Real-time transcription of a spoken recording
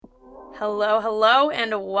Hello,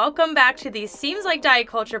 and welcome back to the Seems Like Diet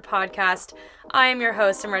Culture podcast. I am your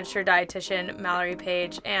host and registered dietitian, Mallory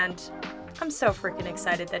Page, and I'm so freaking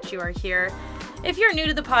excited that you are here. If you're new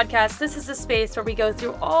to the podcast, this is a space where we go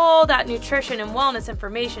through all that nutrition and wellness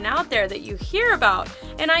information out there that you hear about,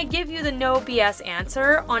 and I give you the no BS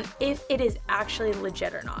answer on if it is actually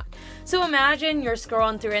legit or not. So imagine you're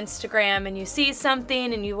scrolling through Instagram and you see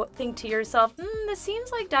something and you think to yourself, this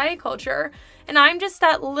seems like diet culture. And I'm just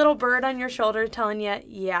that little bird on your shoulder telling you,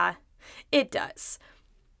 yeah, it does.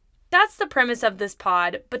 That's the premise of this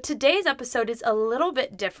pod, but today's episode is a little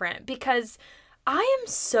bit different because I am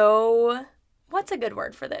so, what's a good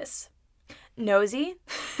word for this? Nosy.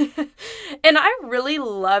 And I really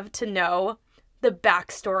love to know the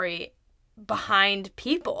backstory behind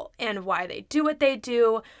people and why they do what they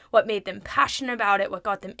do, what made them passionate about it, what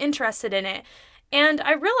got them interested in it. And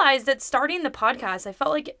I realized that starting the podcast, I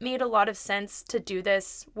felt like it made a lot of sense to do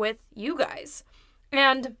this with you guys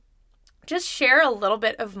and just share a little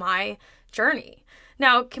bit of my journey.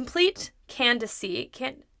 Now, complete candidacy,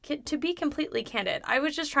 to be completely candid, I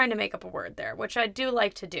was just trying to make up a word there, which I do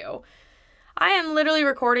like to do. I am literally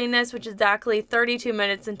recording this, which is exactly 32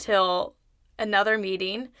 minutes until another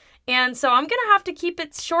meeting. And so I'm going to have to keep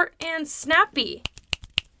it short and snappy.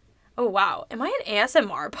 Oh, wow. Am I an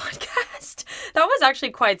ASMR podcast? That was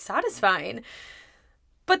actually quite satisfying.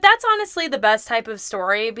 But that's honestly the best type of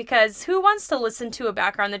story because who wants to listen to a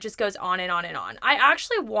background that just goes on and on and on? I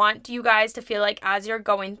actually want you guys to feel like as you're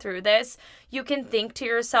going through this, you can think to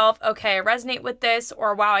yourself, okay, I resonate with this,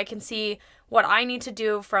 or wow, I can see what I need to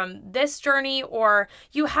do from this journey, or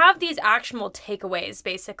you have these actionable takeaways,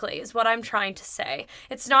 basically, is what I'm trying to say.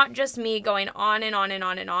 It's not just me going on and on and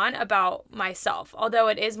on and on about myself, although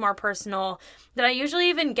it is more personal than I usually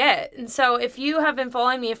even get. And so if you have been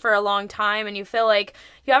following me for a long time and you feel like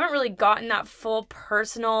you haven't really gotten that full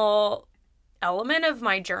personal element of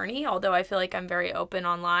my journey, although I feel like I'm very open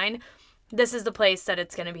online, this is the place that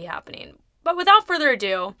it's going to be happening. But without further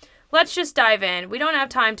ado, let's just dive in. We don't have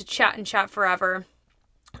time to chat and chat forever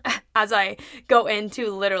as I go into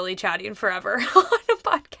literally chatting forever on a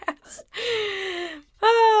podcast.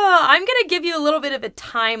 I'm going to give you a little bit of a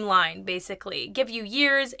timeline, basically. Give you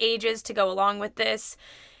years, ages to go along with this.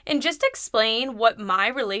 And just explain what my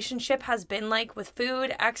relationship has been like with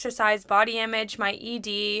food, exercise, body image, my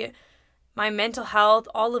ED, my mental health,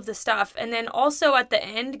 all of the stuff. And then also at the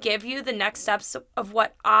end, give you the next steps of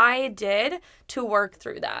what I did to work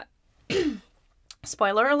through that.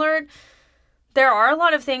 Spoiler alert, there are a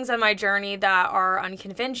lot of things on my journey that are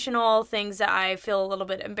unconventional, things that I feel a little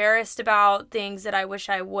bit embarrassed about, things that I wish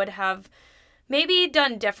I would have maybe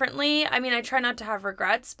done differently. I mean, I try not to have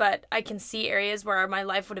regrets, but I can see areas where my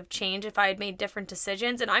life would have changed if I had made different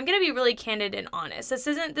decisions. And I'm going to be really candid and honest. This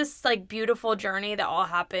isn't this like beautiful journey that all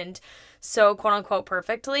happened so quote unquote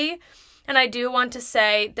perfectly. And I do want to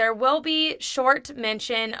say there will be short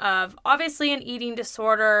mention of obviously an eating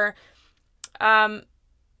disorder,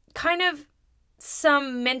 kind of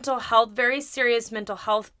some mental health, very serious mental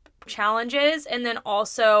health challenges, and then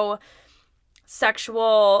also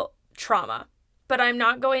sexual trauma. But I'm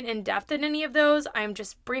not going in depth in any of those. I'm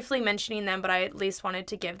just briefly mentioning them, but I at least wanted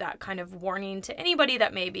to give that kind of warning to anybody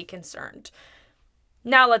that may be concerned.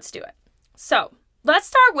 Now let's do it. So let's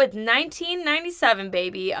start with 1997,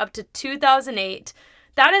 baby, up to 2008.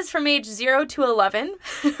 That is from age 0 to 11,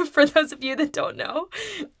 for those of you that don't know.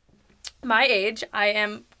 My age, I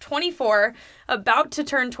am 24, about to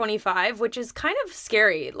turn 25, which is kind of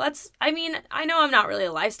scary. I know I'm not really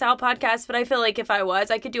a lifestyle podcast, but I feel like if I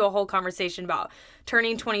was, I could do a whole conversation about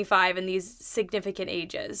turning 25 and these significant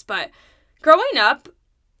ages. But growing up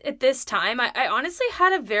at this time, I honestly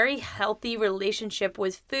had a very healthy relationship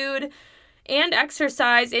with food and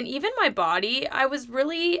exercise and even my body. I was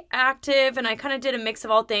really active and I kind of did a mix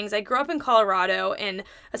of all things. I grew up in Colorado in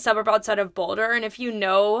a suburb outside of Boulder. And if you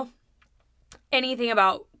know anything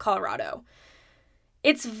about Colorado,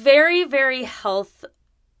 it's very, very health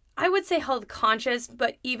conscious,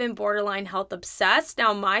 but even borderline health obsessed.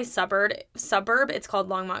 Now my suburb, it's called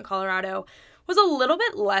Longmont, Colorado, was a little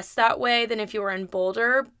bit less that way than if you were in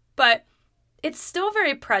Boulder, but it's still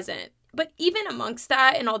very present. But even amongst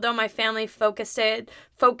that, and although my family focused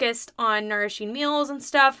on nourishing meals and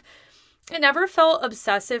stuff, it never felt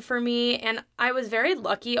obsessive for me, and I was very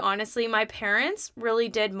lucky, honestly. My parents really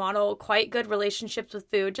did model quite good relationships with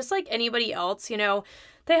food, just like anybody else, you know.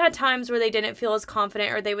 They had times where they didn't feel as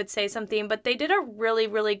confident or they would say something, but they did a really,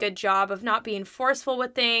 really good job of not being forceful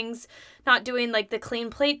with things, not doing like the clean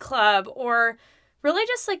plate club or really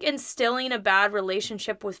just like instilling a bad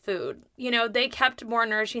relationship with food. They kept more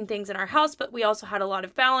nourishing things in our house, but we also had a lot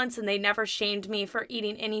of balance, and they never shamed me for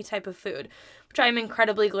eating any type of food, which I'm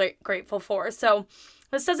incredibly grateful for. So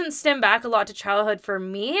this doesn't stem back a lot to childhood for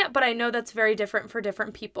me, but I know that's very different for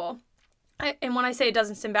different people. And when I say it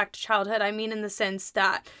doesn't stem back to childhood, I mean in the sense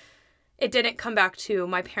that it didn't come back to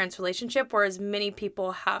my parents' relationship, whereas many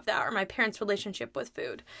people have that, or my parents' relationship with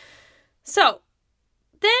food. So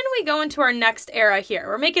then we go into our next era here.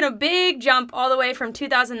 We're making a big jump all the way from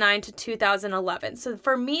 2009 to 2011. So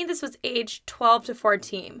for me, this was age 12 to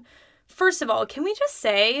 14. First of all, can we just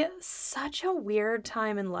say, such a weird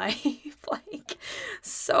time in life? Like,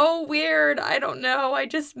 so weird. I don't know.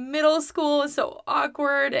 Middle school is so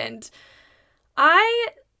awkward. And I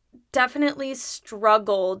definitely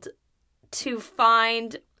struggled to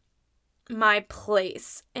find my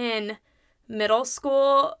place in middle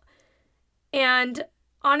school. And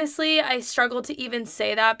honestly, I struggle to even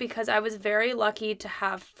say that because I was very lucky to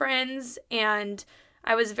have friends, and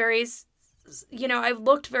I was I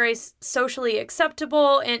looked very socially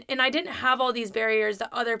acceptable, and I didn't have all these barriers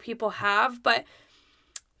that other people have, but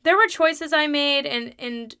there were choices I made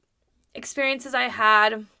and experiences I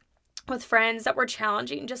had with friends that were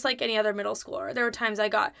challenging, just like any other middle schooler. There were times I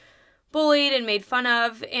got bullied and made fun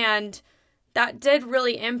of, and that did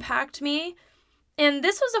really impact me. And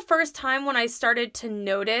this was the first time when I started to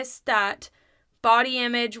notice that body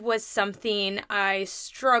image was something I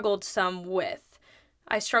struggled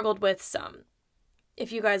with some.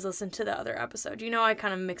 If you guys listen to the other episode, I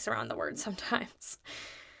kind of mix around the words sometimes.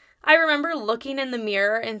 I remember looking in the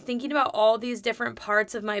mirror and thinking about all these different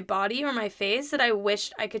parts of my body or my face that I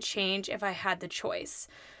wished I could change if I had the choice.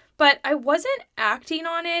 But I wasn't acting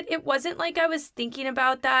on it. It wasn't like I was thinking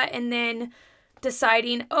about that and then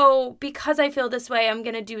deciding, because I feel this way, I'm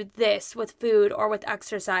going to do this with food or with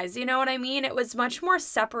exercise. You know what I mean? It was much more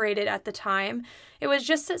separated at the time. It was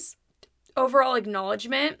just this overall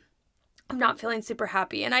acknowledgement. I'm not feeling super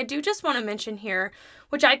happy. And I do just want to mention here,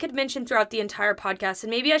 which I could mention throughout the entire podcast, and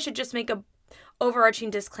maybe I should just make a overarching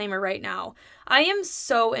disclaimer right now. I am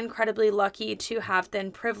so incredibly lucky to have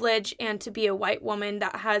thin privilege and to be a white woman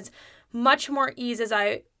that has much more ease as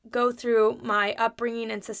I go through my upbringing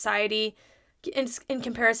in society. In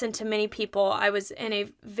comparison to many people, I was in a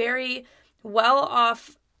very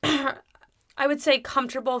well-off, I would say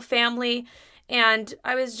comfortable family, and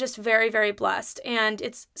I was just very, very blessed. And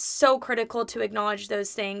it's so critical to acknowledge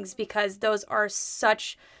those things because those are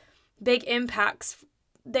such big impacts.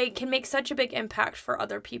 They can make such a big impact for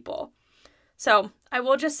other people. So I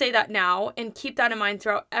will just say that now and keep that in mind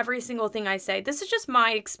throughout every single thing I say. This is just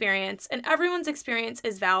my experience, and everyone's experience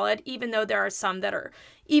is valid, even though there are some that are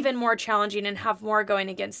even more challenging and have more going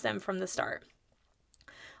against them from the start.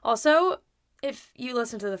 Also, if you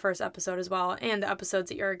listen to the first episode as well, and the episodes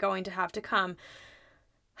that you're going to have to come,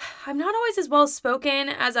 I'm not always as well spoken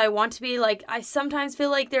as I want to be. Like, I sometimes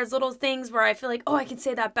feel like there's little things where I feel like, I can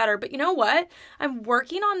say that better. But you know what? I'm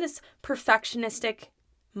working on this perfectionistic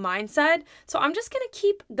mindset. So I'm just going to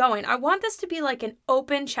keep going. I want this to be like an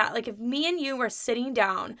open chat. Like if me and you were sitting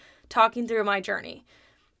down talking through my journey.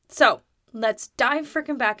 So let's dive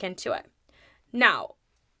freaking back into it. Now,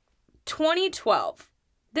 2012.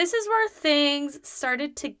 This is where things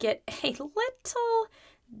started to get a little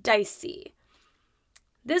dicey.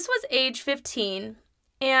 This was age 15,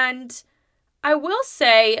 and I will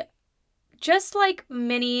say, just like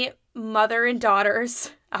many mother and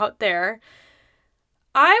daughters out there,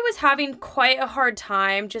 I was having quite a hard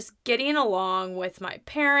time just getting along with my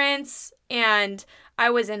parents, and I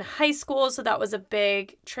was in high school, so that was a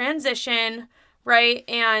big transition, right?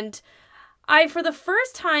 And I, for the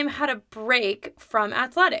first time, had a break from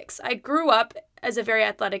athletics. I grew up as a very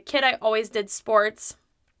athletic kid. I always did sports,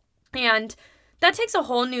 and that takes a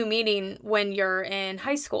whole new meaning when you're in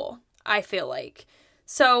high school, I feel like.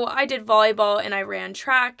 So I did volleyball and I ran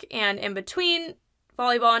track, and in between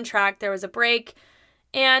volleyball and track, there was a break.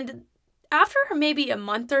 And after maybe a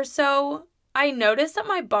month or so, I noticed that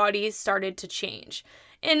my body started to change.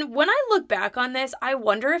 And when I look back on this, I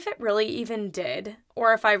wonder if it really even did,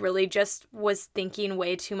 or if I really just was thinking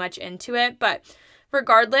way too much into it. But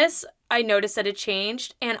regardless, I noticed that it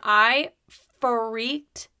changed, and I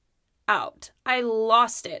freaked out. I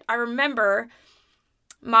lost it. I remember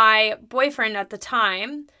my boyfriend at the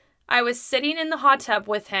time, I was sitting in the hot tub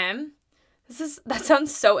with him. That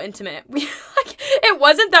sounds so intimate. It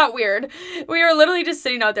wasn't that weird. We were literally just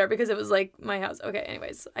sitting out there because it was like my house. Okay,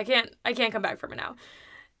 anyways, I can't come back from it now.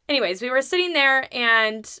 Anyways, we were sitting there,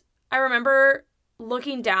 and I remember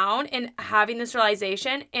looking down and having this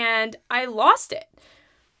realization, and I lost it.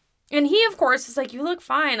 And he, of course, was like, you look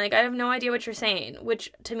fine. Like, I have no idea what you're saying,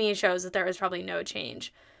 which to me shows that there was probably no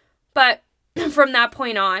change. But from that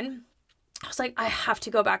point on, I was like, I have to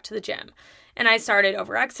go back to the gym. And I started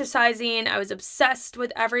over-exercising. I was obsessed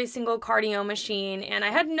with every single cardio machine. And I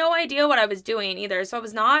had no idea what I was doing either. So I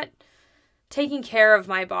was not taking care of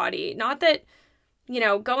my body. Not that,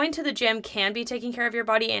 going to the gym can be taking care of your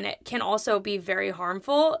body, and it can also be very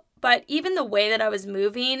harmful. But even the way that I was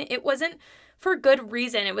moving, it wasn't for good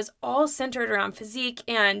reason. It was all centered around physique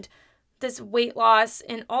and this weight loss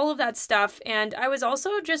and all of that stuff. And I was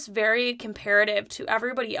also just very comparative to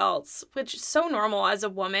everybody else, which is so normal as a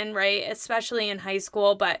woman, right? Especially in high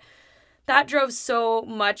school. But that drove so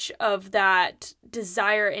much of that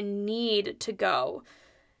desire and need to go.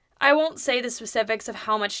 I won't say the specifics of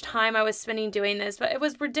how much time I was spending doing this, but it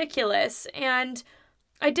was ridiculous. And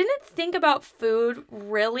I didn't think about food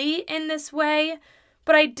really in this way,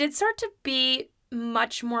 but I did start to be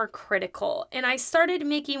much more critical. And I started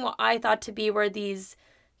making what I thought to be were these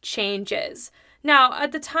changes. Now,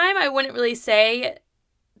 at the time, I wouldn't really say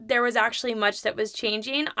there was actually much that was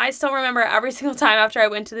changing. I still remember every single time after I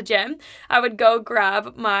went to the gym, I would go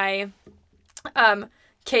grab my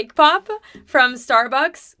cake pop from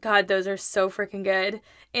Starbucks. God, those are so freaking good.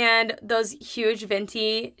 And those huge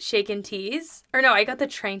venti shaken teas. Or no, I got the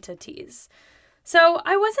Trenta teas. So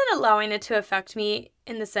I wasn't allowing it to affect me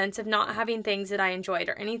in the sense of not having things that I enjoyed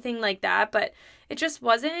or anything like that, but it just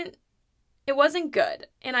wasn't good.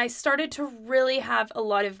 And I started to really have a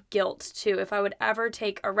lot of guilt too if I would ever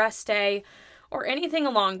take a rest day or anything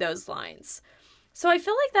along those lines. So I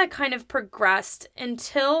feel like that kind of progressed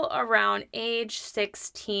until around age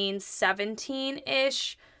 16,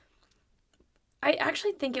 17-ish. I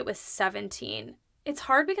actually think it was 17. It's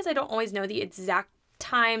hard because I don't always know the exact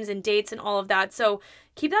times and dates and all of that. So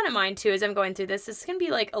keep that in mind too as I'm going through this. This is going to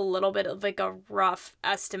be like a little bit of like a rough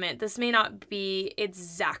estimate. This may not be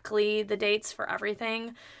exactly the dates for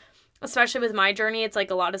everything. Especially with my journey, it's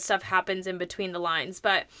like a lot of stuff happens in between the lines.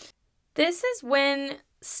 But this is when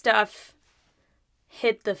stuff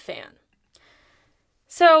hit the fan.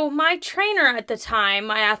 So my trainer at the time,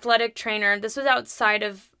 my athletic trainer, this was outside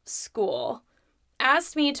of school,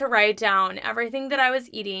 asked me to write down everything that I was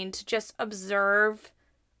eating to just observe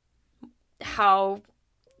how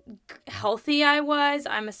healthy I was.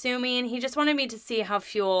 I'm assuming he just wanted me to see how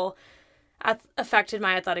fuel affected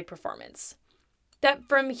my athletic performance. That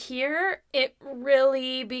from here, it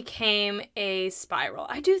really became a spiral.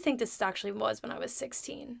 I do think this actually was when I was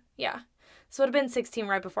 16. Yeah. So it would have been 16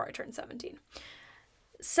 right before I turned 17.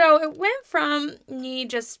 So it went from me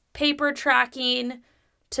just paper tracking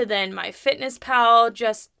to then MyFitnessPal,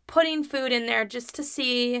 just putting food in there just to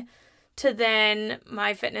see, to then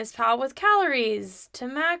MyFitnessPal with calories, to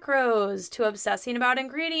macros, to obsessing about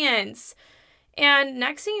ingredients. And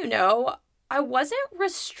next thing you know, I wasn't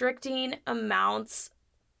restricting amounts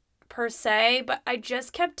per se, but I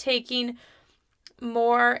just kept taking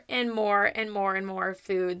more and more and more and more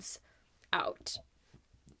foods out.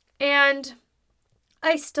 And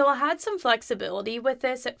I still had some flexibility with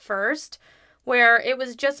this at first, where it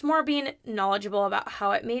was just more being knowledgeable about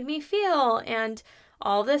how it made me feel and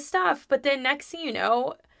all this stuff. But then next thing you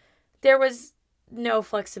know, there was no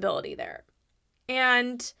flexibility there.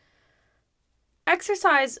 And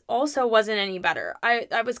exercise also wasn't any better.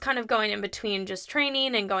 I was kind of going in between just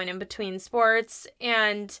training and going in between sports.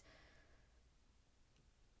 And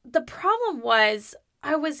the problem was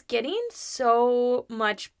I was getting so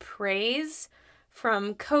much praise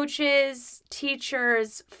from coaches,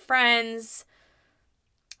 teachers, friends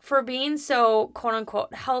for being so quote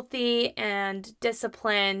unquote healthy and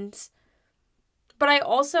disciplined. But I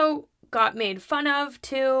also got made fun of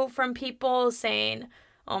too from people saying,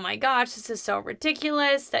 oh my gosh, this is so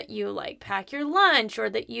ridiculous that you like pack your lunch or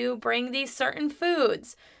that you bring these certain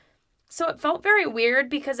foods. So it felt very weird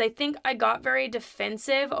because I think I got very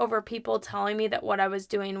defensive over people telling me that what I was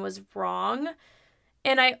doing was wrong.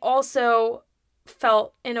 And I also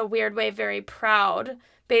felt in a weird way very proud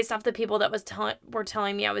based off the people that were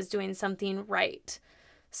telling me I was doing something right.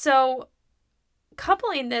 So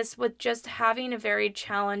coupling this with just having a very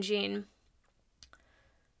challenging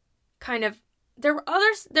kind of, there were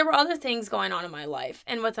other things going on in my life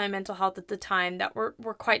and with my mental health at the time that were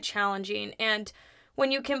quite challenging. And when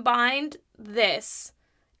you combined this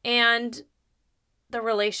and the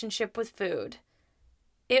relationship with food,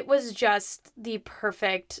 it was just the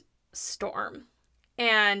perfect storm.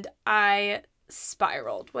 And I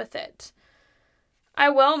spiraled with it. I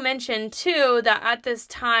will mention too that at this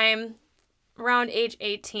time, around age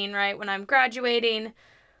 18, right, when I'm graduating,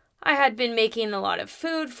 I had been making a lot of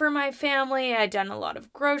food for my family. I had done a lot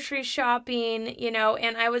of grocery shopping,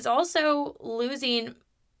 and I was also losing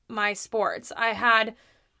my sports. I had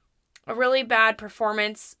a really bad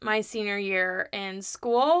performance my senior year in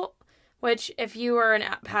school, which if you were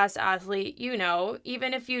a past athlete,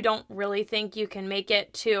 even if you don't really think you can make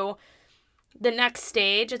it to the next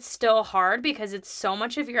stage, it's still hard because it's so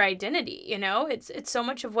much of your identity, it's so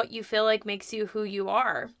much of what you feel like makes you who you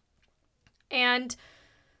are. And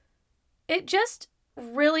it just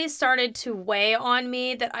really started to weigh on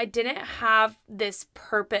me that I didn't have this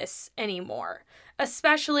purpose anymore,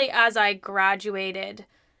 especially as I graduated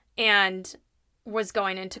and was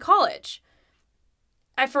going into college.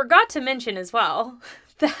 I forgot to mention as well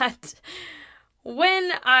that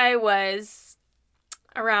when I was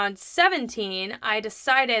around 17, I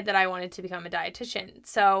decided that I wanted to become a dietitian.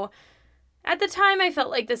 So at the time, I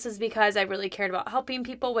felt like this was because I really cared about helping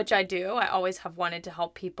people, which I do. I always have wanted to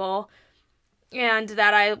help people, and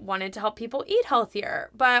that I wanted to help people eat healthier.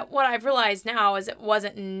 But what I've realized now is it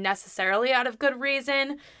wasn't necessarily out of good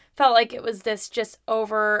reason. Felt like it was this just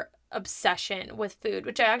over obsession with food,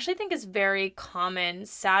 which I actually think is very common,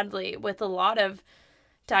 sadly, with a lot of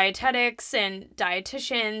dietetics and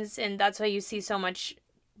dietitians, and that's why you see so much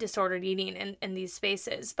disordered eating in these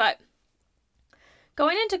spaces. But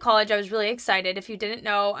going into college, I was really excited. If you didn't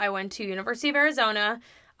know, I went to University of Arizona.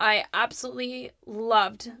 I absolutely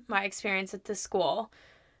loved my experience at this school.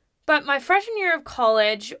 But my freshman year of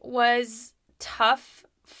college was tough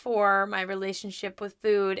for my relationship with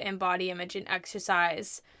food and body image and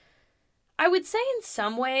exercise. I would say in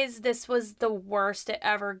some ways this was the worst it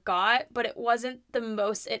ever got, but it wasn't the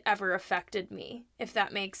most it ever affected me, if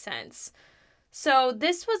that makes sense. So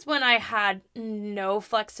this was when I had no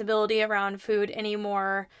flexibility around food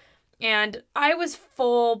anymore, and I was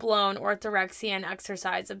full-blown orthorexia and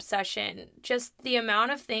exercise obsession. Just the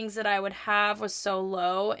amount of things that I would have was so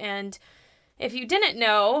low, and if you didn't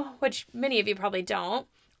know, which many of you probably don't,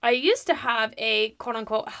 I used to have a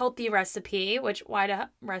quote-unquote healthy recipe, which why do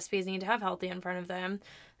recipes need to have healthy in front of them?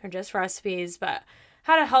 They're just recipes, but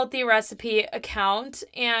had a healthy recipe account,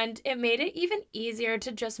 and it made it even easier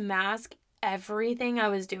to just mask everything I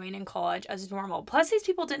was doing in college as normal. Plus, these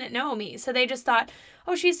people didn't know me, so they just thought,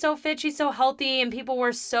 oh, she's so fit, she's so healthy, and people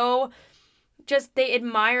were they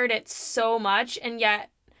admired it so much, and yet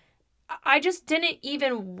I just didn't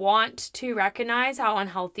even want to recognize how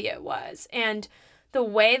unhealthy it was. And the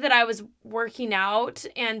way that I was working out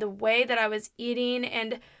and the way that I was eating,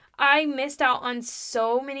 and I missed out on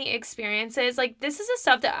so many experiences. Like, this is the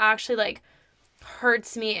stuff that actually,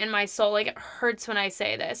 hurts me in my soul. It hurts when I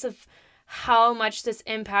say this, of how much this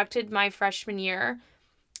impacted my freshman year.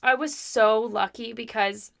 I was so lucky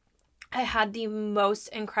because I had the most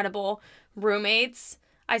incredible roommates.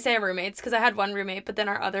 I say roommates because I had one roommate, but then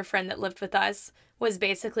our other friend that lived with us was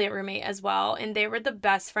basically a roommate as well. And they were the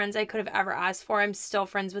best friends I could have ever asked for. I'm still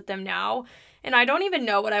friends with them now. And I don't even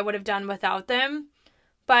know what I would have done without them.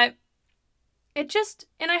 But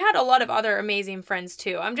and I had a lot of other amazing friends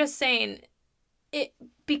too. I'm just saying,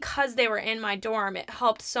 because they were in my dorm, it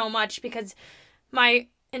helped so much because my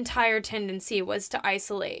entire tendency was to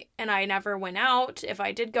isolate. And I never went out. If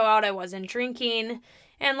I did go out, I wasn't drinking.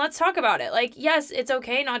 And let's talk about it. Yes, it's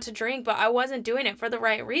okay not to drink, but I wasn't doing it for the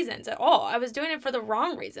right reasons at all. I was doing it for the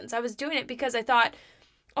wrong reasons. I was doing it because I thought,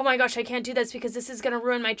 oh my gosh, I can't do this because this is going to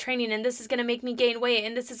ruin my training, and this is going to make me gain weight,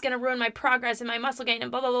 and this is going to ruin my progress and my muscle gain,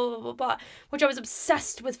 and blah, blah, blah, blah, blah, blah, which I was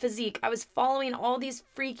obsessed with physique. I was following all these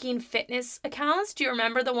freaking fitness accounts. Do you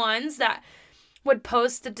remember the ones that would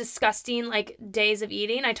post the disgusting, days of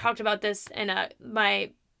eating? I talked about this in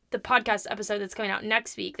the podcast episode that's coming out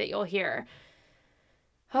next week that you'll hear.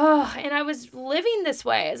 Oh, and I was living this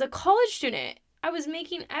way as a college student. I was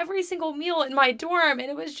making every single meal in my dorm, and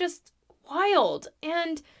it was just wild.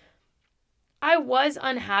 And I was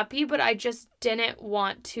unhappy, but I just didn't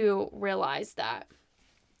want to realize that.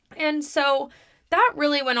 And so that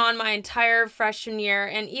really went on my entire freshman year,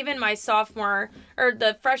 and even my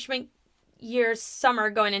the freshman year summer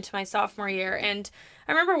going into my sophomore year. And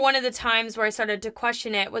I remember one of the times where I started to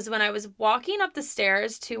question it was when I was walking up the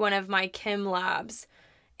stairs to one of my chem labs,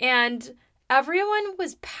 and everyone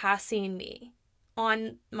was passing me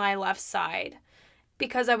on my left side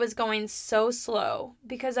because I was going so slow,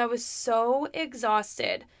 because I was so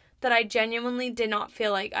exhausted that I genuinely did not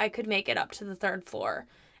feel like I could make it up to the third floor.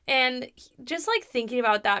 And just thinking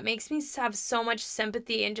about that makes me have so much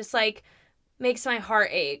sympathy, and just makes my heart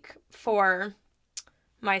ache for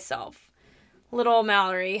myself. Little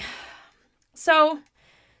Mallory. So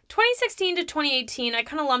 2016 to 2018, I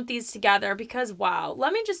kind of lumped these together because, wow,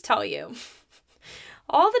 let me just tell you,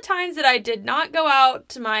 all the times that I did not go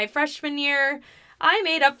out my freshman year, I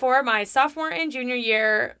made up for my sophomore and junior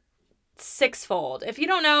year sixfold. If you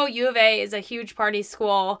don't know, U of A is a huge party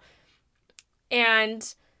school.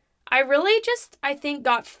 And I really just, I think,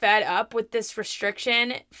 got fed up with this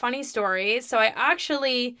restriction. Funny story. So I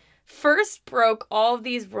actually first broke all of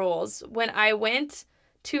these rules when I went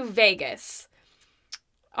to Vegas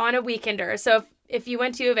on a weekender. So if you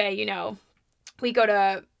went to U of A, you know, we go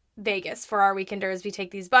to Vegas for our weekenders. We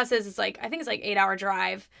take these buses. It's like, I think it's like 8-hour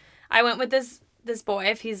drive. I went with this boy.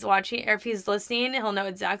 If he's watching or if he's listening, he'll know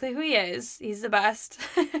exactly who he is. He's the best.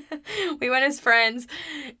 We went as friends.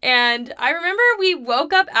 And I remember we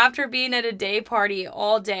woke up after being at a day party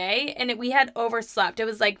all day and we had overslept. It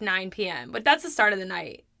was like 9 p.m. But that's the start of the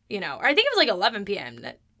night, you know. Or I think it was like 11 p.m.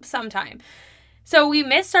 sometime. So we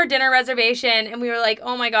missed our dinner reservation and we were like,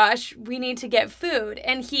 oh my gosh, we need to get food.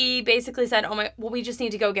 And he basically said, we just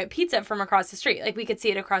need to go get pizza from across the street. Like we could see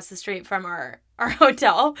it across the street from our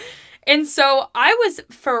hotel. And so I was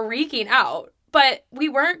freaking out, but we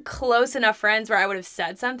weren't close enough friends where I would have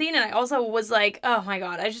said something. And I also was like, oh my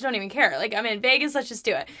God, I just don't even care. Like I'm in Vegas, let's just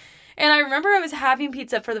do it. And I remember I was having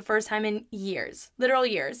pizza for the first time in years, literal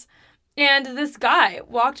years. And this guy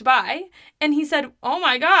walked by and he said, oh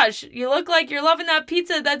my gosh, you look like you're loving that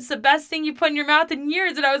pizza. That's the best thing you put in your mouth in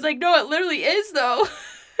years. And I was like, no, it literally is though.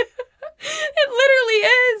 It literally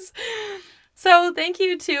is. So thank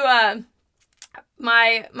you to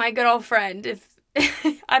my good old friend. If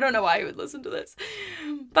I don't know why he would listen to this.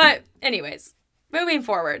 But anyways, moving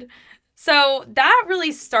forward. So that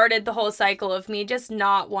really started the whole cycle of me just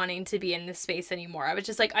not wanting to be in this space anymore. I was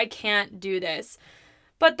just like, I can't do this.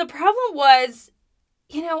 But the problem was,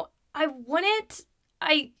 you know, I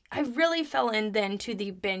really fell in then to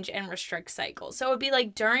the binge and restrict cycle. So it would be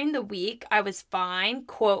like during the week, I was fine,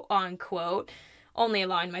 quote unquote, only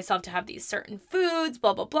allowing myself to have these certain foods,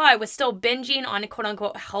 blah, blah, blah. I was still binging on quote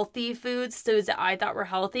unquote healthy foods that I thought were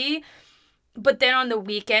healthy. But then on the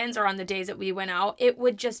weekends or on the days that we went out, it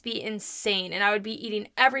would just be insane. And I would be eating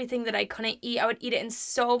everything that I couldn't eat. I would eat it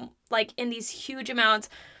in these huge amounts.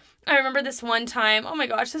 I remember this one time, oh my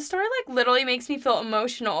gosh, this story like literally makes me feel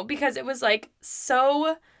emotional because it was like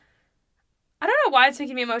so, I don't know why it's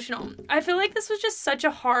making me emotional. I feel like this was just such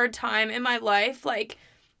a hard time in my life. Like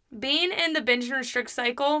being in the binge and restrict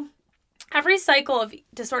cycle, every cycle of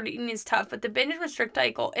disordered eating is tough, but the binge and restrict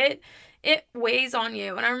cycle, it weighs on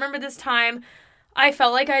you. And I remember this time, I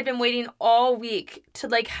felt like I had been waiting all week to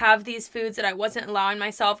like have these foods that I wasn't allowing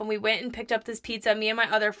myself. And we went and picked up this pizza, me and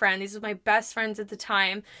my other friend. These were my best friends at the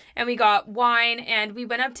time. And we got wine and we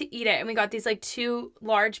went up to eat it. And we got these like 2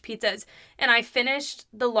 large pizzas. And I finished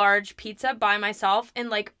the large pizza by myself in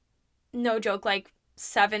like, no joke, like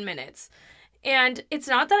 7 minutes. And it's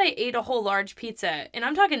not that I ate a whole large pizza. And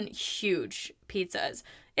I'm talking huge pizzas.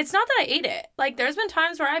 It's not that I ate it. Like, there's been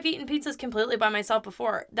times where I've eaten pizzas completely by myself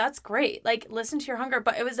before. That's great. Like, listen to your hunger.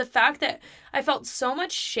 But it was the fact that I felt so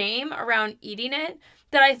much shame around eating it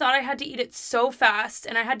that I thought I had to eat it so fast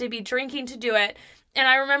and I had to be drinking to do it. And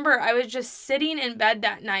I remember I was just sitting in bed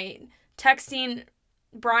that night texting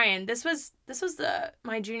Brian. This was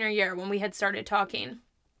my junior year when we had started talking.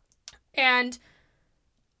 And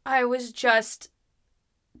I was just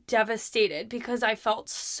devastated because I felt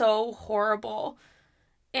so horrible.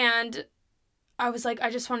 And I was like, I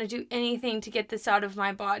just want to do anything to get this out of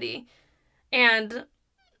my body. And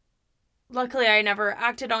luckily I never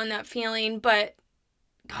acted on that feeling, but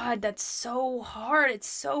God, that's so hard. It's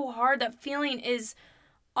so hard. That feeling is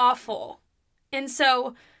awful. And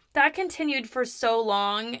so that continued for so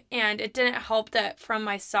long, and it didn't help that from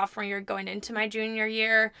my sophomore year going into my junior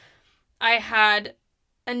year, I had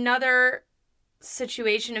another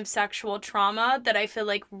situation of sexual trauma that I feel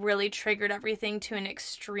like really triggered everything to an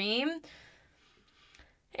extreme.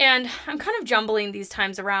 And I'm kind of jumbling these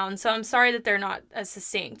times around, so I'm sorry that they're not as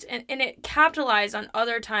succinct. And it capitalized on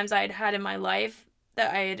other times I had in my life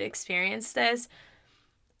that I had experienced this.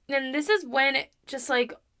 And this is when just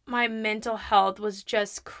like my mental health was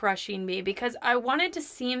just crushing me because I wanted to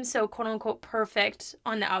seem so quote unquote perfect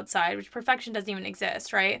on the outside, which perfection doesn't even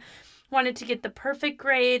exist, right? Wanted to get the perfect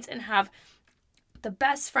grades and have the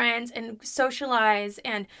best friends and socialize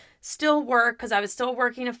and still work because I was still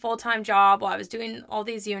working a full-time job while I was doing all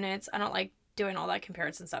these units. I don't like doing all that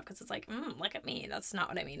comparison stuff because it's like, look at me. That's not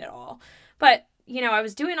what I mean at all. But, you know, I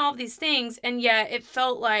was doing all of these things and yet it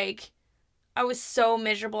felt like I was so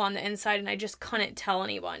miserable on the inside and I just couldn't tell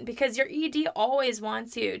anyone because your ED always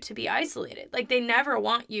wants you to be isolated. Like they never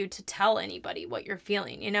want you to tell anybody what you're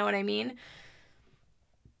feeling. You know what I mean?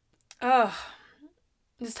 Oh,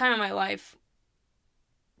 this time in my life,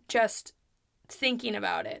 just thinking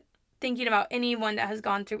about it thinking about anyone that has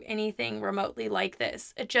gone through anything remotely like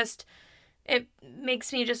this. It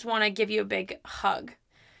makes me just want to give you a big hug.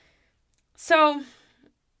 So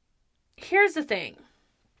here's the thing.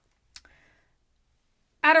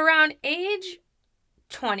 At around age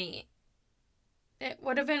 20, it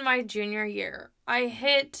would have been my junior year, I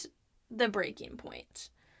hit the breaking point.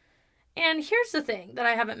 And here's the thing that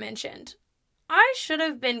I haven't mentioned. I should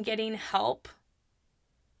have been getting help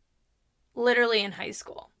literally in high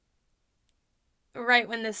school, right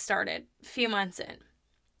when this started, a few months in.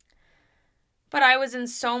 But I was in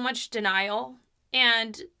so much denial,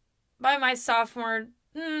 and by my sophomore,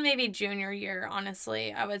 maybe junior year,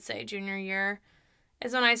 honestly, I would say junior year,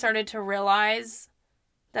 is when I started to realize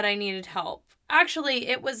that I needed help. Actually,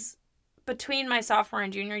 it was between my sophomore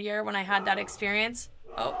and junior year when I had that experience.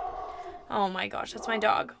 Oh my gosh, that's my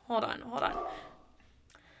dog. Hold on.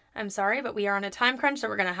 I'm sorry, but we are on a time crunch, so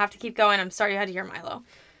we're going to have to keep going. I'm sorry you had to hear Milo.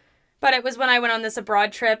 But it was when I went on this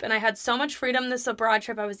abroad trip, and I had so much freedom this abroad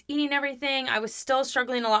trip. I was eating everything. I was still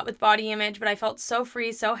struggling a lot with body image, but I felt so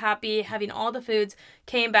free, so happy, having all the foods.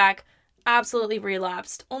 Came back, absolutely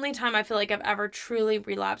relapsed. Only time I feel like I've ever truly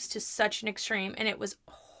relapsed to such an extreme, and it was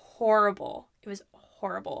horrible. It was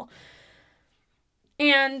horrible.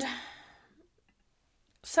 And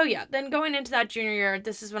so yeah, then going into that junior year,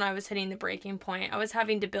 this is when I was hitting the breaking point. I was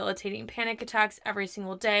having debilitating panic attacks every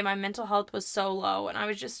single day. My mental health was so low, and I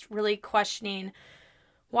was just really questioning,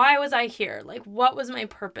 why was I here? Like, what was my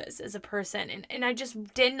purpose as a person? And I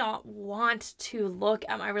just did not want to look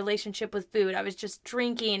at my relationship with food. I was just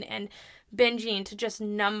drinking and binging to just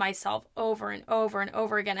numb myself over and over and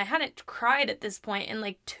over again. I hadn't cried at this point in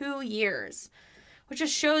like 2 years, which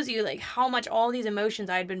just shows you like how much all these emotions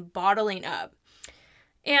I had been bottling up.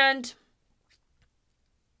 And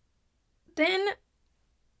then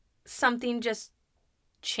something just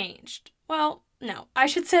changed. Well, no, I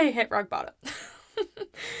should say I hit rock bottom.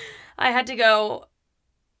 I had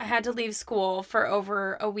to leave school for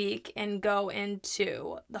over a week and go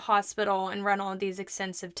into the hospital and run all of these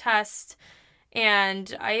extensive tests.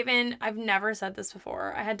 And I've never said this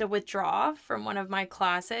before, I had to withdraw from one of my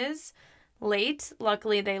classes late.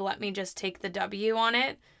 Luckily, they let me just take the W on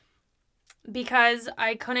it, because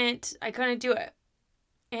I couldn't do it.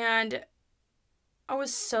 And I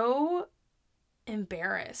was so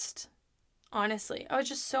embarrassed. Honestly, I was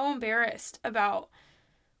just so embarrassed about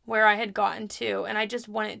where I had gotten to, and I just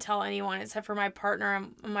wouldn't tell anyone except for my partner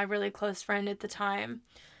and my really close friend at the time.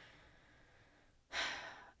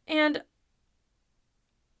 And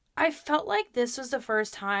I felt like this was the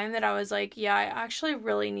first time that I was like, yeah, I actually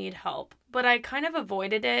really need help. But I kind of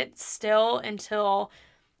avoided it still until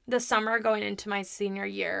the summer going into my senior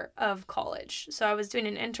year of college. So I was doing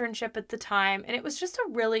an internship at the time, and it was just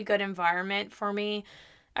a really good environment for me.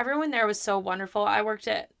 Everyone there was so wonderful. I worked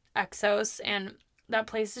at Exos, and that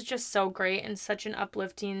place is just so great and such an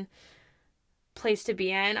uplifting place to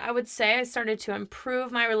be in. I would say I started to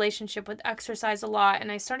improve my relationship with exercise a lot,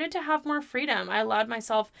 and I started to have more freedom. I allowed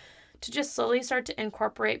myself to just slowly start to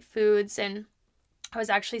incorporate foods, and I was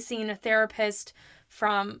actually seeing a therapist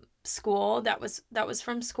from school that was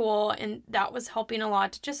from school, and that was helping a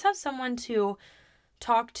lot to just have someone to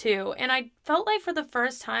talk to. And I felt like for the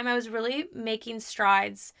first time I was really making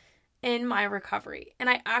strides in my recovery, and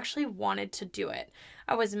I actually wanted to do it.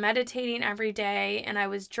 I was meditating every day, and I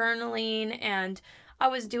was journaling, and I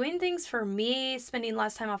was doing things for me, spending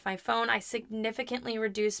less time off my phone. I significantly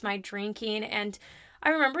reduced my drinking, and I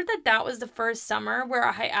remembered that was the first summer where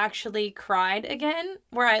I actually cried again,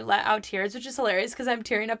 where I let out tears, which is hilarious because I'm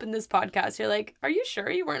tearing up in this podcast. You're like, are you sure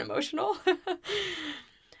you weren't emotional?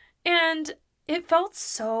 And it felt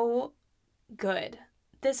so good.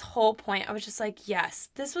 This whole point, I was just like, yes,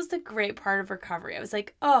 this was the great part of recovery. I was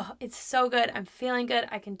like, oh, it's so good. I'm feeling good.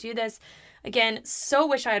 I can do this. Again, so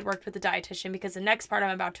wish I had worked with a dietitian, because the next part I'm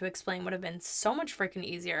about to explain would have been so much freaking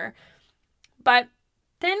easier. But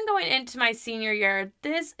then going into my senior year,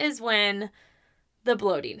 this is when the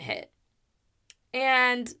bloating hit.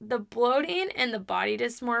 And the bloating and the body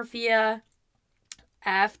dysmorphia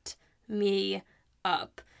effed me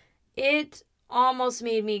up. It almost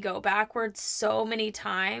made me go backwards so many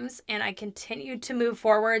times, and I continued to move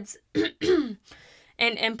forwards and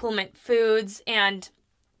implement foods and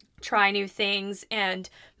try new things and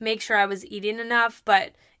make sure I was eating enough,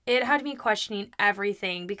 but it had me questioning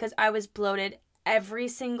everything because I was bloated every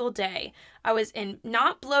single day. I was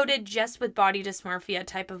not bloated just with body dysmorphia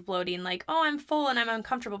type of bloating, like, oh, I'm full and I'm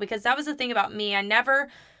uncomfortable, because that was the thing about me. I never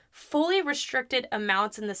fully restricted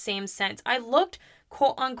amounts in the same sense. I looked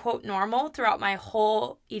quote unquote normal throughout my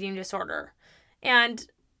whole eating disorder. And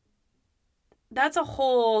that's a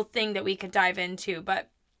whole thing that we could dive into, but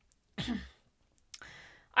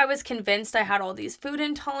I was convinced I had all these food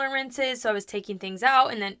intolerances, so I was taking things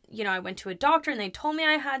out, and then, I went to a doctor and they told me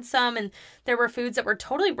I had some, and there were foods that were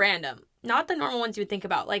totally random, not the normal ones you would think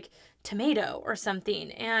about, like tomato or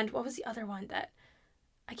something. And what was the other one that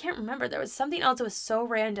I can't remember? There was something else that was so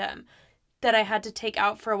random that I had to take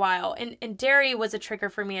out for a while. And dairy was a trigger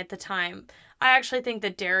for me at the time. I actually think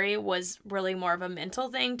that dairy was really more of a mental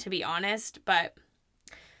thing, to be honest, but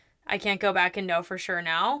I can't go back and know for sure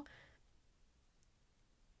now.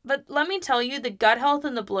 But let me tell you, the gut health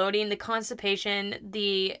and the bloating, the constipation,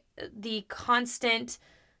 the constant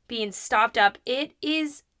being stopped up, it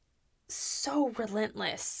is so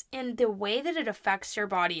relentless. And the way that it affects your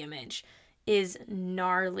body image is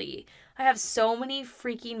gnarly. I have so many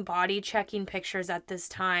freaking body checking pictures at this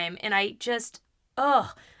time, and I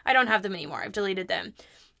don't have them anymore. I've deleted them.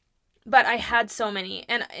 But I had so many.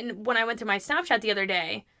 And when I went through my Snapchat the other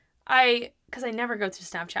day, because I never go through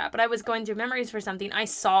Snapchat, but I was going through memories for something. I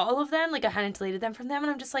saw all of them, like I hadn't deleted them from them,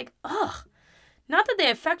 and I'm just like, ugh. Not that they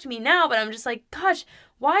affect me now, but I'm just like, gosh,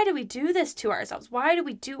 why do we do this to ourselves? Why do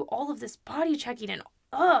we do all of this body checking? And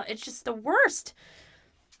it's just the worst.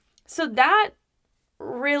 So that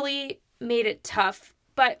really made it tough,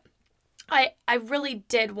 but I really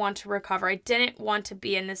did want to recover. I didn't want to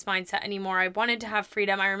be in this mindset anymore. I wanted to have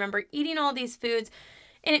freedom. I remember eating all these foods,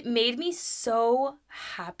 and it made me so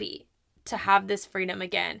happy to have this freedom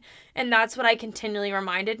again. And that's what I continually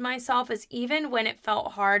reminded myself, is even when it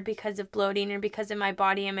felt hard because of bloating or because of my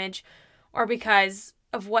body image or because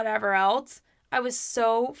of whatever else, I was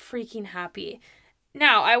so freaking happy.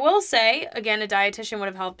 Now, I will say, again, a dietitian would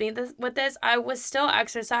have helped me with this. I was still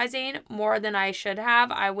exercising more than I should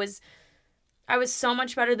have. I was so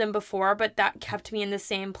much better than before, but that kept me in the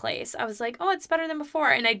same place. I was like, oh, it's better than before.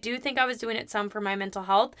 And I do think I was doing it some for my mental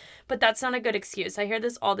health, but that's not a good excuse. I hear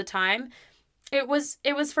this all the time. It was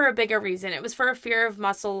for a bigger reason. It was for a fear of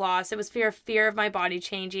muscle loss. It was fear of my body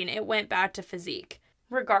changing. It went back to physique.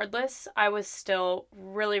 Regardless, I was still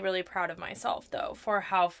really, really proud of myself, though, for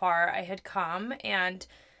how far I had come. And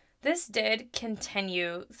this did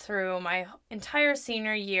continue through my entire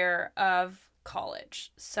senior year of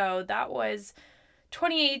college. So that was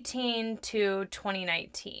 2018 to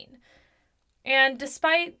 2019. And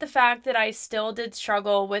despite the fact that I still did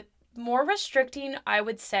struggle with more restricting, I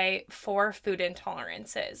would say, 4 food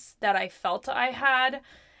intolerances that I felt I had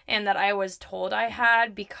and that I was told I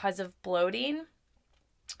had because of bloating,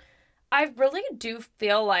 I really do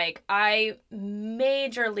feel like I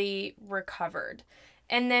majorly recovered.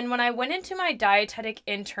 And then when I went into my dietetic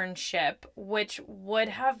internship, which would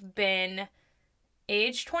have been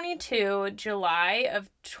age 22, July of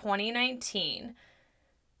 2019,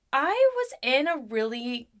 I was in a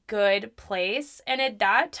really good place. And at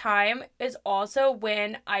that time is also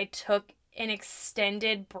when I took an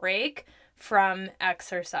extended break from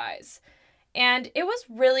exercise. And it was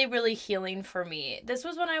really, really healing for me. This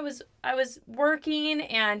was when I was working,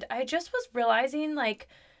 and I just was realizing, like,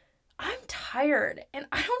 I'm tired and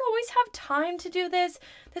I don't always have time to do this.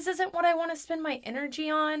 This isn't what I want to spend my energy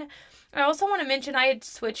on. I also want to mention I had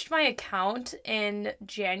switched my account in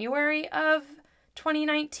January of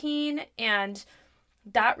 2019, and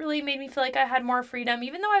that really made me feel like I had more freedom,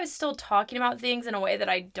 even though I was still talking about things in a way that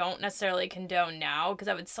I don't necessarily condone now, because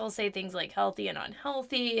I would still say things like healthy and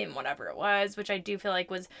unhealthy and whatever it was, which I do feel like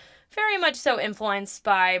was very much so influenced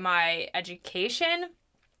by my education.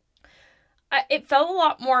 It felt a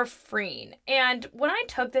lot more freeing. And when I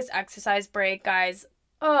took this exercise break, guys,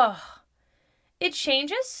 it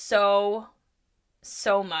changes so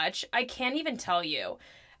much. I can't even tell you.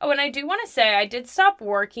 Oh, and I do want to say I did stop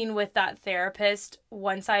working with that therapist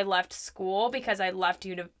once I left school, because I left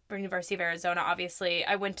University of Arizona, obviously.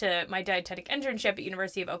 I went to my dietetic internship at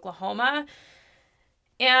University of Oklahoma,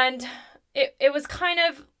 and it was kind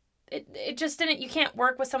of, it just didn't, you can't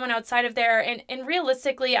work with someone outside of there, and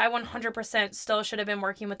realistically, I 100% still should have been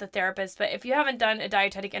working with a therapist, but if you haven't done a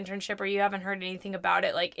dietetic internship or you haven't heard anything about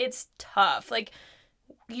it, like, it's tough. Like,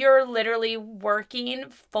 you're literally working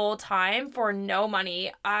full time for no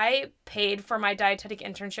money. I paid for my dietetic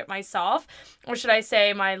internship myself, or should I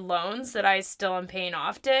say my loans that I still am paying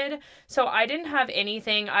off did. So I didn't have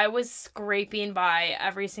anything. I was scraping by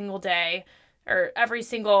every single day or every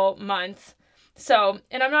single month. So,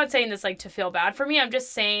 and I'm not saying this like to feel bad for me. I'm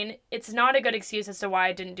just saying it's not a good excuse as to why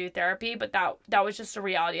I didn't do therapy, but that was just a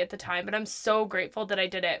reality at the time. But I'm so grateful that I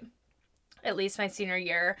did it at least my senior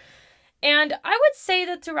year. And I would say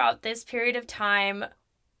that throughout this period of time,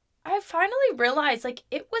 I finally realized, like,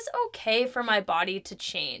 it was okay for my body to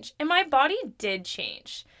change. And my body did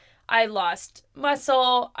change. I lost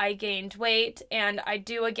muscle, I gained weight, and I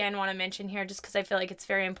do again want to mention here, just because I feel like it's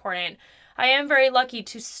very important, I am very lucky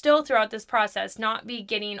to still throughout this process not be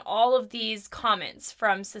getting all of these comments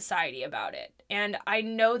from society about it. And I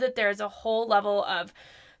know that there's a whole level of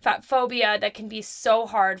fat phobia that can be so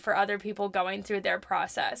hard for other people going through their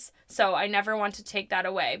process. So I never want to take that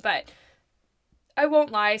away, but I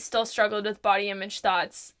won't lie, still struggled with body image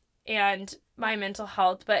thoughts and my mental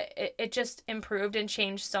health, but it just improved and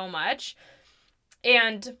changed so much.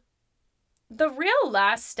 And the real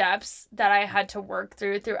last steps that I had to work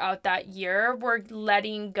throughout that year were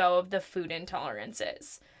letting go of the food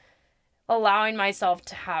intolerances. Allowing myself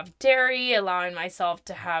to have dairy, allowing myself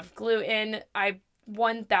to have gluten. I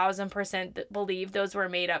 1000% believe those were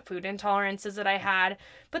made up food intolerances that I had.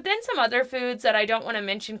 But then some other foods that I don't want to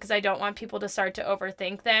mention because I don't want people to start to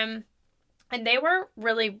overthink them. And they were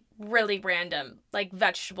really, really random, like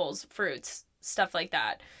vegetables, fruits, stuff like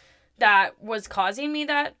that, that was causing me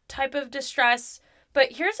that type of distress.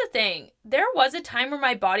 But here's the thing. There was a time where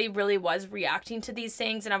my body really was reacting to these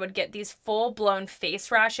things and I would get these full-blown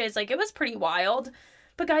face rashes. Like, it was pretty wild.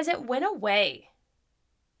 But guys, it went away.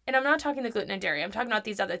 And I'm not talking the gluten and dairy. I'm talking about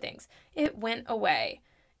these other things. It went away.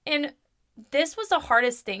 And this was the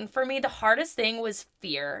hardest thing for me. The hardest thing was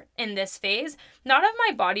fear in this phase. Not of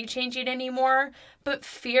my body changing anymore, but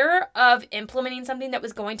fear of implementing something that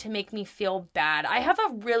was going to make me feel bad. I have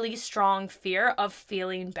a really strong fear of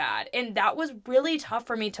feeling bad. And that was really tough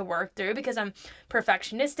for me to work through because I'm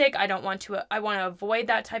perfectionistic. I want to avoid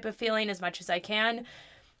that type of feeling as much as I can.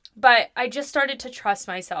 But I just started to trust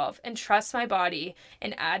myself and trust my body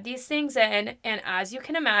and add these things in. And as you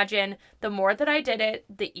can imagine, the more that I did it,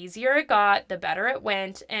 the easier it got, the better it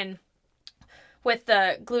went. And with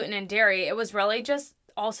the gluten and dairy, it was really just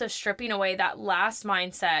also stripping away that last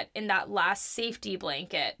mindset and that last safety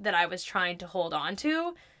blanket that I was trying to hold on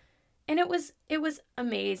to. And it was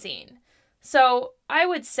amazing. So I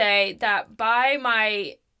would say that by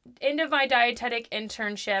my end of my dietetic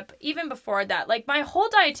internship, even before that, like my whole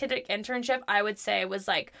dietetic internship, I would say was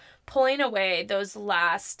like pulling away those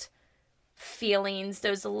last feelings,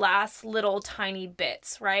 those last little tiny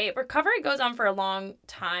bits, right? Recovery goes on for a long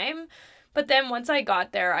time, but then once I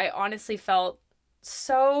got there, I honestly felt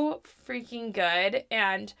so freaking good.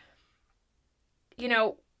 And, you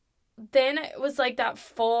know, then it was like that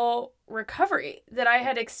full recovery that I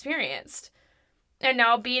had experienced. And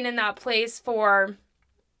now being in that place for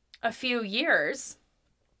a few years,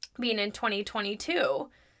 being in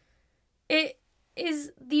 2022, it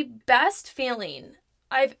is the best feeling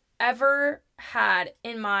I've ever had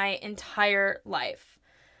in my entire life.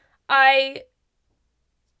 I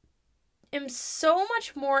am so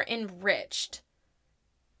much more enriched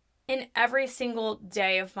in every single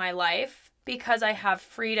day of my life because I have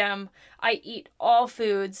freedom. I eat all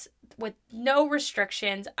foods with no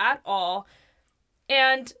restrictions at all.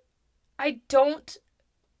 And I don't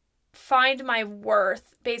find my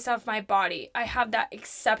worth based off my body. I have that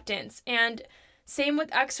acceptance. And same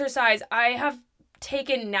with exercise. I have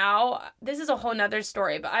taken now, this is a whole nother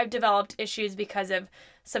story, but I've developed issues because of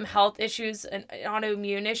some health issues and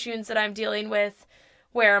autoimmune issues that I'm dealing with,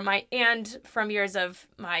 and from years of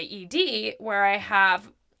my ED, where I have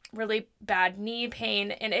really bad knee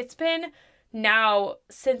pain. And it's been now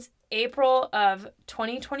since April of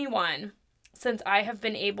 2021 since I have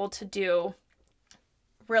been able to do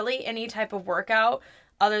really any type of workout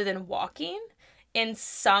other than walking and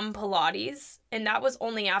some Pilates. And that was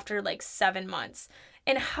only after like 7 months.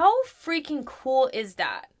 And how freaking cool is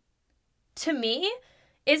that? To me,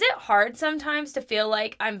 is it hard sometimes to feel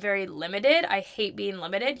like I'm very limited? I hate being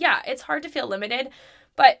limited. Yeah, it's hard to feel limited.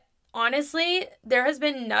 But honestly, there has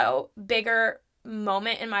been no bigger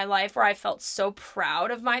moment in my life where I felt so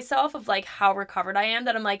proud of myself, of like how recovered I am,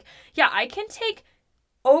 that I'm like, yeah, I can take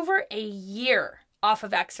over a year off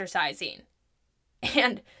of exercising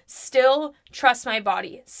and still trust my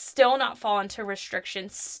body, still not fall into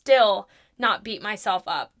restrictions, still not beat myself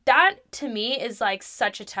up. That to me is like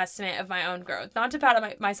such a testament of my own growth. Not to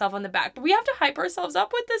pat myself on the back, but we have to hype ourselves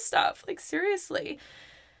up with this stuff. Like, seriously.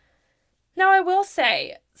 Now, I will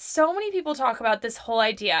say, so many people talk about this whole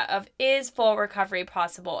idea of, is full recovery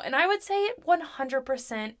possible? And I would say it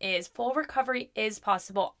 100% is. Full recovery is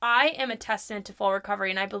possible. I am a testament to full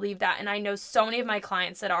recovery, and I believe that. And I know so many of my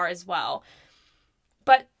clients that are as well.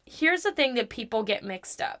 But here's the thing that people get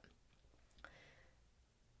mixed up.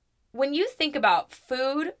 When you think about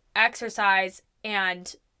food, exercise,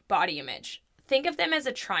 and body image, think of them as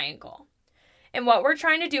a triangle. And what we're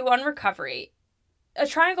trying to do on recovery a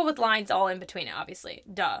triangle with lines all in between it, obviously.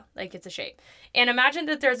 Duh, like it's a shape. And imagine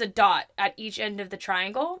that there's a dot at each end of the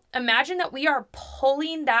triangle. Imagine that we are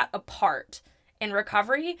pulling that apart in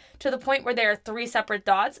recovery to the point where there are 3 separate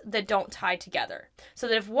dots that don't tie together. So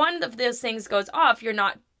that if one of those things goes off, you're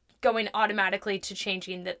not going automatically to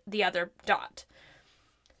changing the other dot.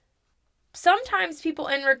 Sometimes people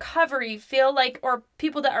in recovery feel like, or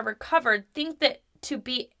people that are recovered think that to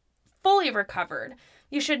be fully recovered,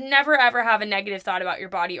 you should never ever have a negative thought about your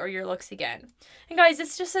body or your looks again. And guys,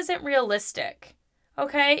 this just isn't realistic.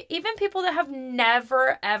 Okay? Even people that have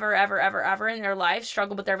never, ever, ever, ever, ever in their life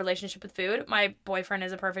struggled with their relationship with food, my boyfriend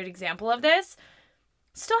is a perfect example of this,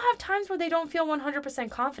 still have times where they don't feel 100%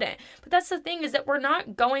 confident. But that's the thing, is that we're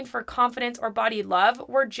not going for confidence or body love.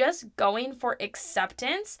 We're just going for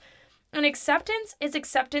acceptance. And acceptance is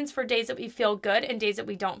acceptance for days that we feel good and days that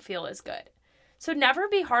we don't feel as good. So never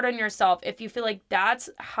be hard on yourself if you feel like that's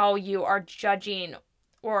how you are judging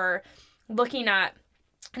or looking at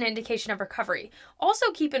an indication of recovery.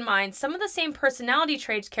 Also keep in mind some of the same personality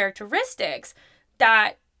traits, characteristics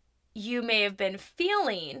that you may have been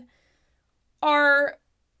feeling are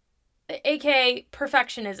aka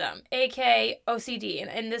perfectionism, aka OCD. And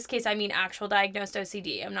in this case, I mean actual diagnosed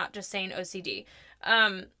OCD. I'm not just saying OCD.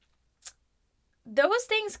 Those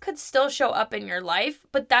things could still show up in your life,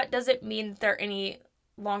 but that doesn't mean they're any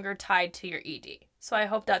longer tied to your ED. So I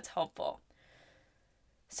hope that's helpful.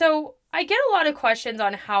 So I get a lot of questions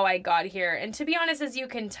on how I got here. And to be honest, as you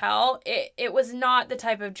can tell, it was not the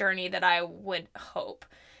type of journey that I would hope.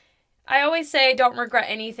 I always say don't regret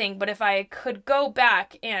anything, but if I could go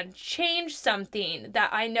back and change something that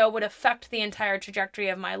I know would affect the entire trajectory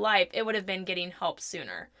of my life, it would have been getting help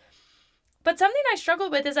sooner. But something I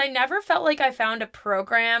struggled with is I never felt like I found a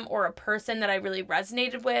program or a person that I really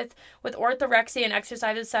resonated with. With orthorexia and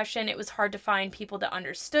exercise obsession, it was hard to find people that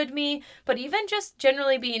understood me. But even just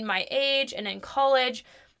generally being my age and in college,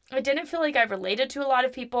 I didn't feel like I related to a lot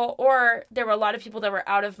of people, or there were a lot of people that were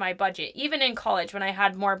out of my budget. Even in college when I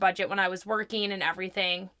had more budget, when I was working and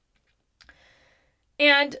everything.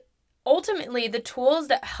 And ultimately, the tools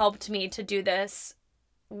that helped me to do this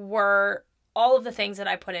were all of the things that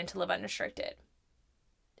I put in to Live Unrestricted.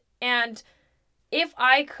 And if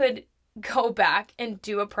I could go back and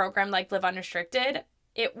do a program like Live Unrestricted,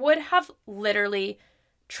 it would have literally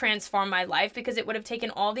transformed my life, because it would have taken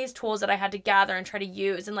all these tools that I had to gather and try to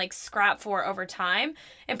use and like scrap for over time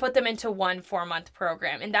and put them into one 4-month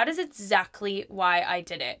program. And that is exactly why I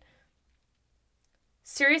did it.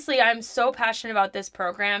 Seriously, I'm so passionate about this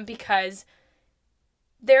program because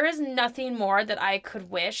there is nothing more that I could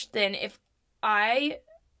wish than if I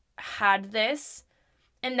had this,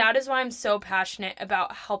 and that is why I'm so passionate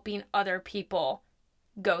about helping other people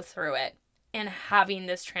go through it and having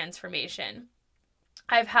this transformation.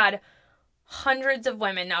 I've had hundreds of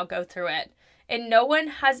women now go through it, and no one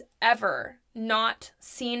has ever not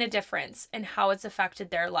seen a difference in how it's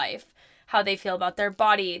affected their life, how they feel about their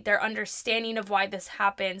body, their understanding of why this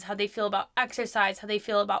happens, how they feel about exercise, how they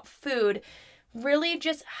feel about food, really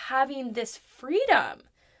just having this freedom.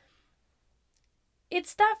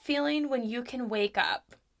 It's that feeling when you can wake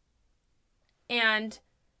up and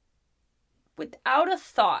without a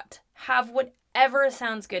thought have whatever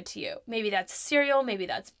sounds good to you. Maybe that's cereal, maybe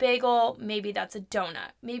that's bagel, maybe that's a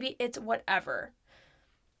donut, maybe it's whatever.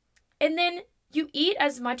 And then you eat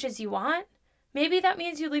as much as you want. Maybe that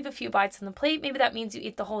means you leave a few bites on the plate. Maybe that means you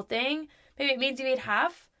eat the whole thing. Maybe it means you eat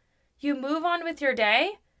half. You move on with your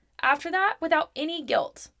day after that without any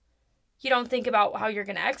guilt. You don't think about how you're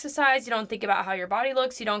going to exercise. You don't think about how your body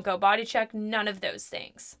looks. You don't go body check. None of those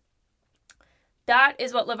things. That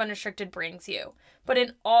is what Live Unrestricted brings you, but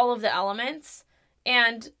in all of the elements.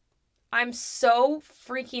 And I'm so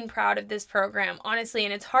freaking proud of this program, honestly.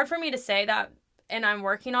 And it's hard for me to say that, and I'm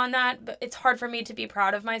working on that, but it's hard for me to be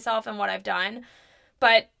proud of myself and what I've done.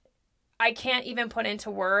 But I can't even put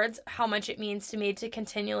into words how much it means to me to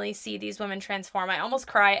continually see these women transform. I almost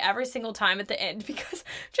cry every single time at the end because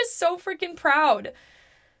I'm just so freaking proud.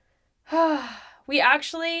 We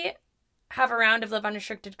actually have a round of Live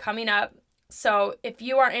Unrestricted coming up. So if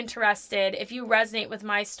you are interested, if you resonate with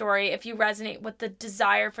my story, if you resonate with the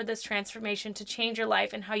desire for this transformation to change your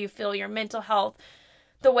life and how you feel, your mental health,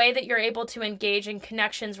 the way that you're able to engage in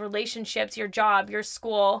connections, relationships, your job, your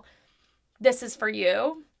school, this is for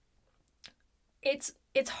you. It's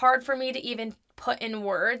hard for me to even put in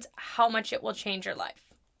words how much it will change your life.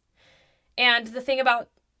 And the thing about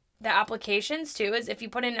the applications too is if you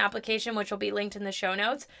put in an application, which will be linked in the show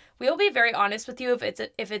notes, we will be very honest with you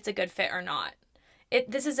if it's a good fit or not.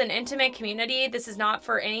 This is an intimate community. This is not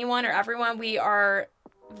for anyone or everyone. We are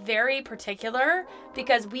very particular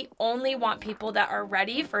because we only want people that are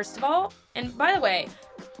ready, first of all. And by the way,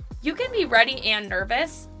 you can be ready and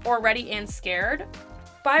nervous or ready and scared.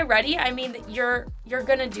 By ready, I mean that you're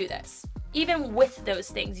going to do this. Even with those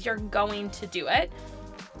things, you're going to do it.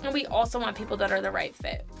 And we also want people that are the right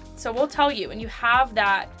fit. So we'll tell you, and you have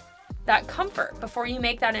that comfort before you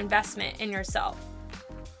make that investment in yourself.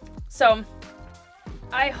 So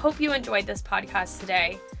I hope you enjoyed this podcast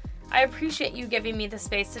today. I appreciate you giving me the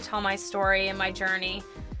space to tell my story and my journey.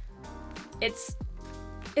 It's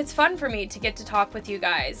fun for me to get to talk with you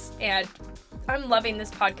guys, and I'm loving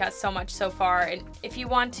this podcast so much so far. And if you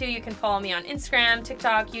want to, you can follow me on Instagram,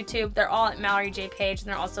 TikTok, YouTube. They're all at Mallory J. Page, and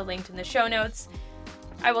they're also linked in the show notes.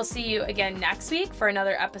 I will see you again next week for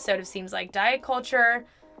another episode of Seems Like Diet Culture.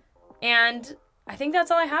 And I think that's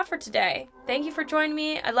all I have for today. Thank you for joining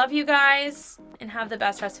me. I love you guys, and have the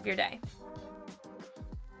best rest of your day.